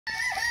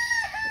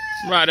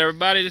Right,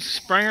 everybody, this is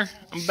Springer.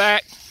 I'm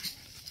back.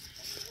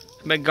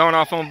 I've been going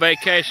off on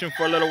vacation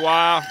for a little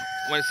while.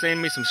 Went and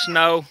seen me some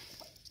snow.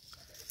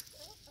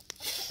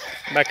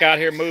 Back out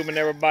here moving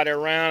everybody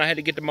around. I had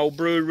to get them old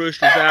brood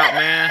roosters out,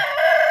 man.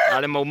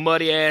 All them old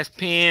muddy ass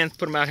pens.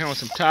 Put them out here on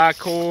some tie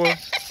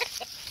cords.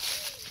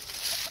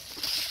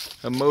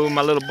 I'm moving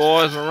my little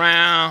boys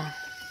around.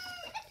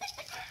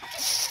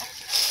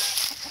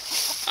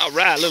 All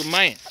right, little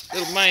man.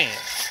 Little man.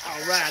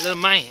 All right, little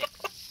man.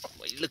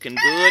 Well, you looking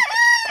good.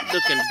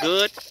 Looking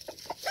good.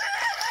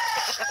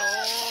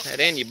 That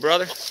in you,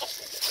 brother.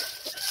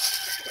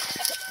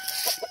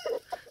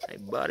 Hey,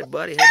 buddy,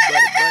 buddy. Hey,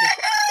 buddy, buddy.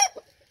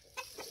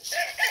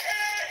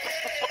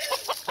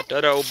 Put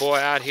that old boy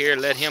out here.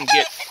 Let him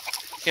get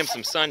him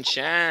some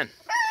sunshine.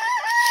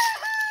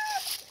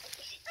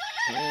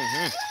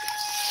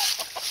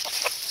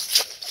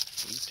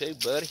 You too,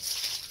 buddy.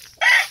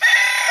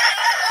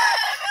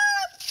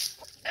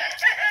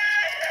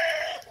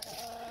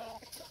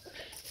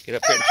 Get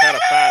up here and try to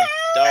find a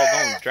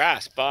doggone dry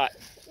spot.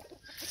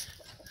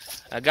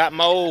 I got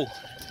my old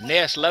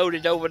nest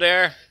loaded over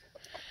there.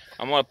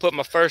 I'm gonna put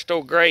my first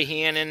old gray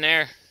hen in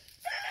there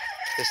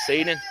this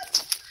evening.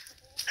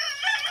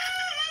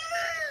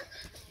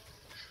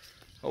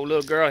 Old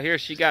little girl here,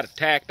 she got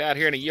attacked out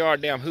here in the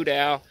yard, damn hoot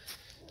owl.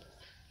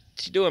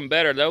 She's doing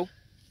better though.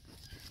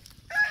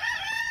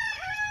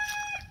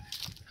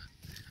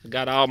 I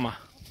got all my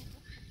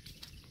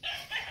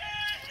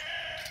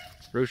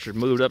roosters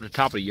moved up the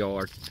top of the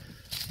yard.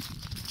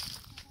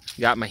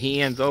 Got my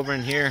hens over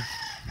in here.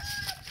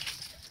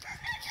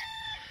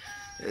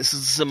 This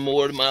is some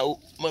more of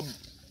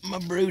my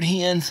brood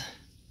hens.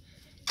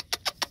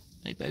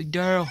 Hey, baby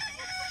girl.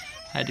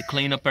 Had to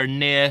clean up her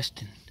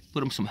nest and put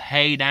them some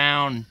hay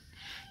down and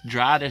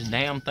dry this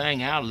damn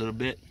thing out a little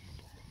bit.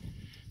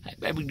 Hey,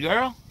 baby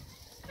girl.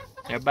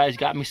 Everybody's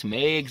got me some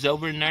eggs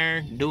over in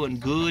there, doing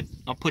good.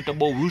 I'll put the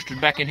old roosters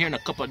back in here in a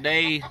couple of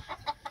days.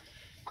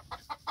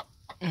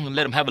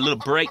 Let them have a little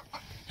break.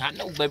 I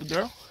know, baby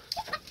girl.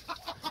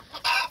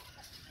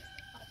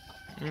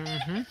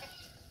 I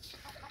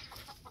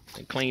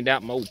cleaned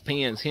out my old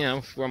pens here.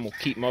 That's where I'm gonna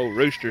keep my old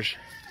roosters.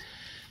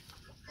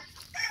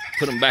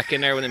 Put them back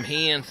in there with them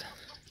hens.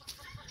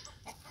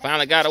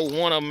 Finally got old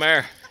one of them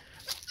there.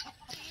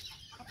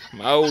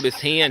 My oldest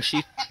hen,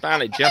 she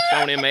finally jumped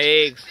on them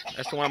eggs.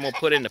 That's the one I'm gonna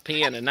put in the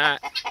pen tonight.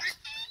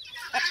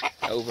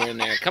 Over in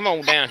there. Come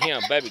on down here,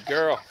 baby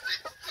girl.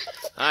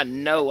 I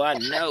know.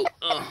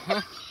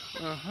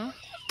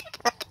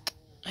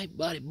 Hey,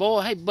 buddy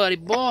boy. Hey, buddy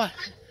boy.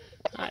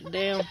 Hot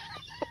damn.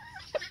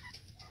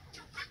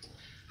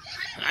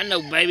 I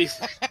know,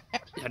 babies.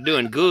 They're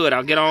doing good.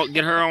 I'll get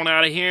her on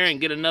out of here and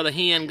get another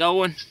hen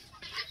going.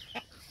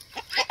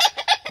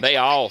 They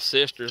all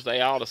sisters.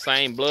 They all the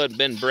same blood.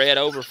 Been bred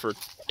over for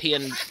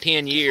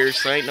 10 years.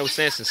 So ain't no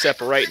sense in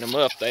separating them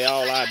up. They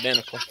all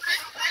identical.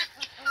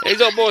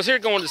 These old boys here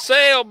going to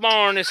sale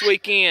barn this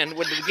weekend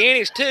with the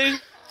guineas too.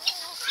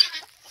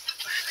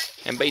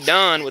 And be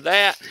done with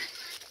that.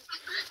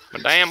 My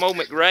damn old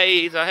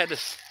McRays, I had to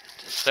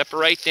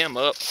separate them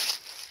up.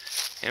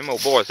 Them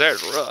old boys, they're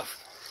rough.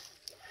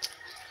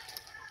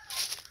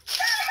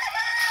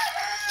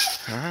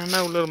 I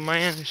know, little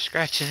man, just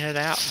scratching it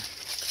out.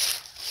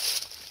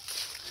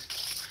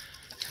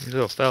 These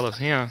little fellas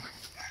here,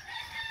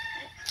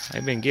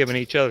 they've been giving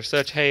each other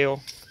such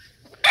hell.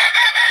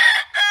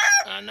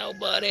 I know,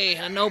 buddy.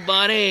 I know,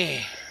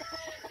 buddy.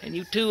 And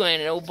you too,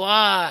 ain't it, old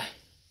boy?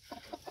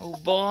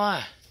 Old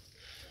boy.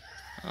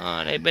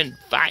 They've been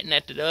fighting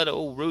at the other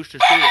old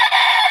roosters through the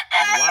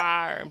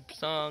wire and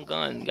son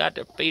gun. Got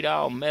their feet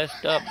all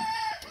messed up.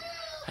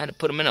 Had to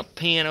put them in a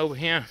pen over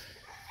here.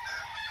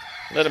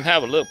 Let them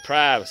have a little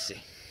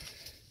privacy.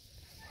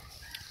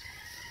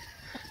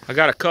 I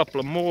got a couple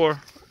of more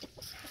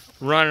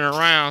running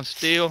around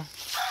still.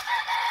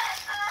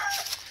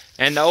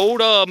 And the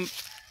old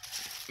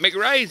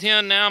McRae's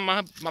hen now,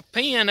 my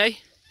pen, the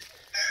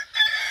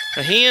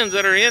hens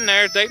that are in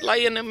there, they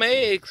laying them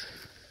eggs.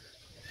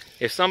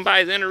 If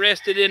somebody's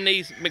interested in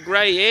these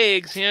McRae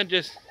eggs,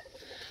 just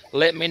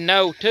let me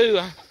know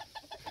too.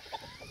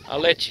 I'll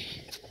let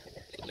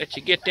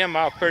you get them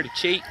all pretty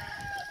cheap.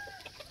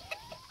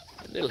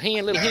 Little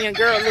hen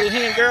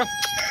girl.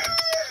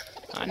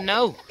 I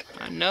know.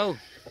 I'm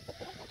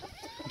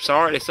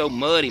sorry they're so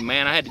muddy,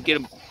 man. I had to get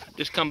them,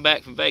 just come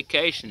back from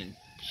vacation and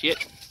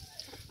shit.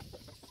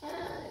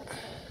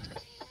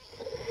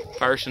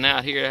 Person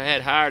out here I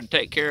had hired to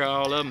take care of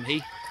all of them,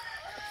 he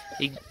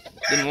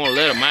didn't want to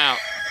let them out.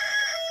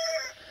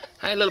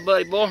 Hey, little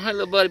buddy boy. Hey,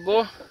 little buddy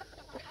boy.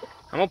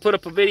 I'm going to put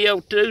up a video,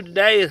 too,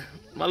 today of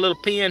my little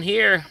pen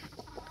here.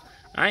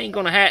 I ain't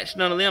going to hatch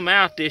none of them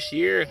out this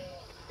year.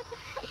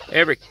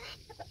 Every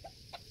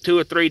 2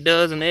 or 3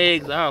 dozen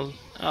eggs, I'll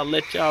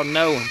let y'all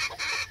know. And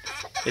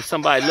if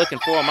somebody's looking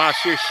for them, I'll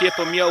sure ship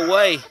them your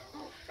way.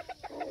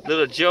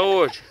 Little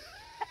George.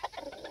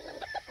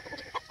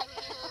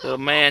 Little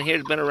man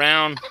here's been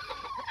around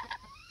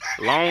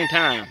a long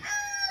time.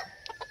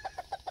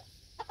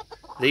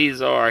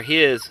 These are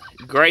his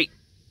great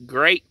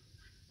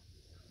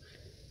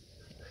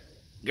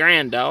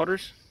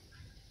granddaughters.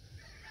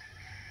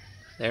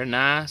 They're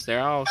nice.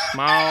 They're all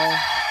small.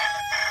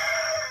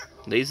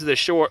 These are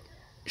the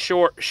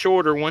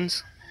shorter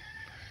ones.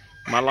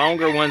 My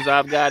longer ones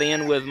I've got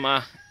in with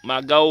my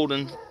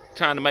golden,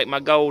 trying to make my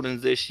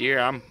goldens this year.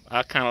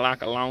 I kind of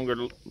like a longer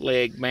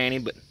leg Manny,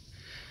 but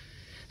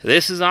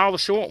this is all the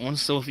short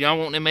ones. So if y'all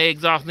want them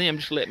eggs off them,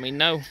 just let me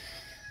know.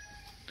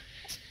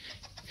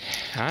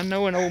 I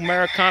know an old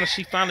Americana,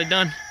 she finally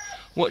done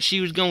what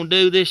she was gonna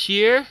do this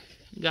year.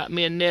 Got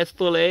me a nest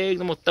full of eggs.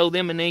 I'm gonna throw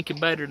them in the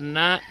incubator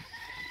tonight.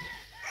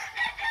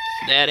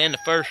 That in the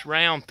first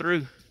round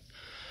through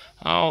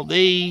all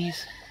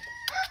these.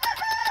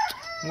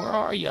 Where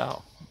are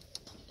y'all?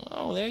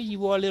 Oh, there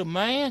you are, little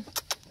man.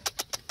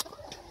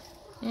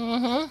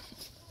 Let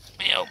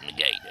me open the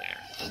gate there.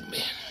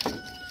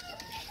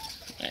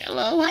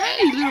 Hello,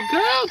 hey, little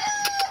girl.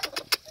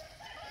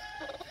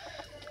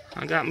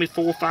 I got me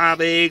 4 or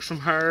 5 eggs from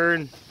her,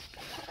 and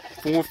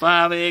 4 or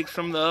 5 eggs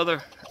from the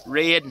other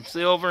red and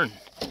silver, and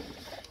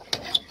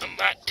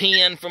about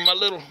 10 from my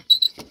little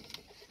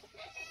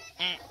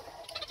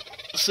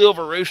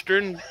silver rooster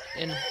and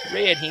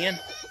red hen.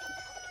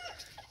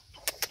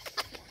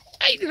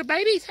 Hey, little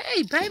babies.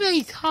 Hey,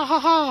 babies. Ha, ha,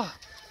 ha.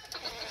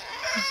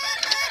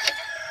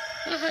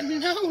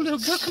 No, little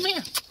girl, come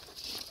here.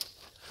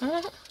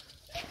 Huh?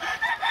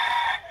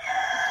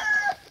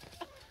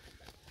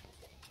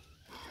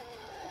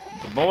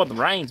 Boy, the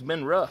rain's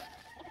been rough.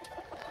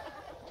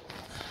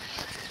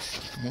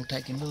 I'm gonna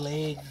take them little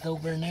eggs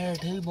over in there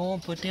too, boy,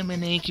 and put them in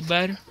the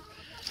incubator.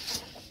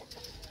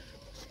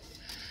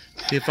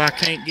 See if I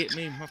can't get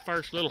me my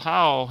first little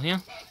haul, yeah?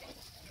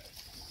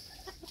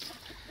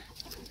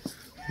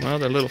 Well,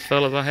 the little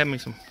fellas, I had me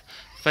some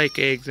fake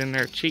eggs in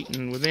there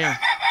cheating with them.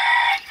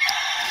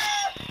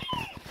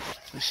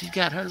 But she's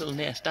got her little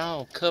nest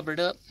all covered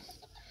up.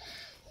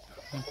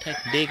 I'm gonna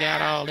dig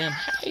out all them.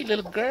 Hey,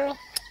 little girl.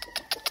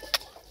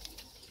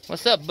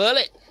 What's up,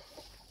 bullet?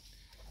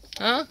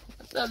 Huh?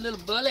 What's up, little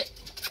bullet?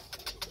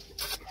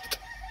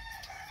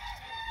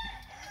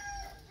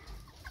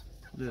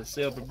 Little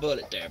silver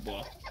bullet there,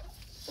 boy.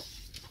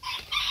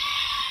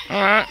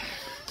 Alright.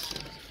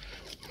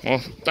 Well,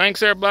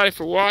 thanks everybody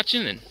for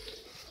watching, and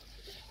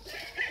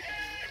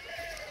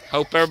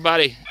hope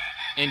everybody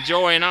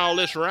enjoying all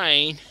this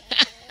rain.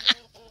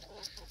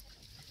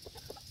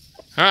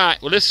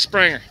 Alright, well, this is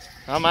Springer.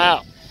 I'm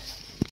out.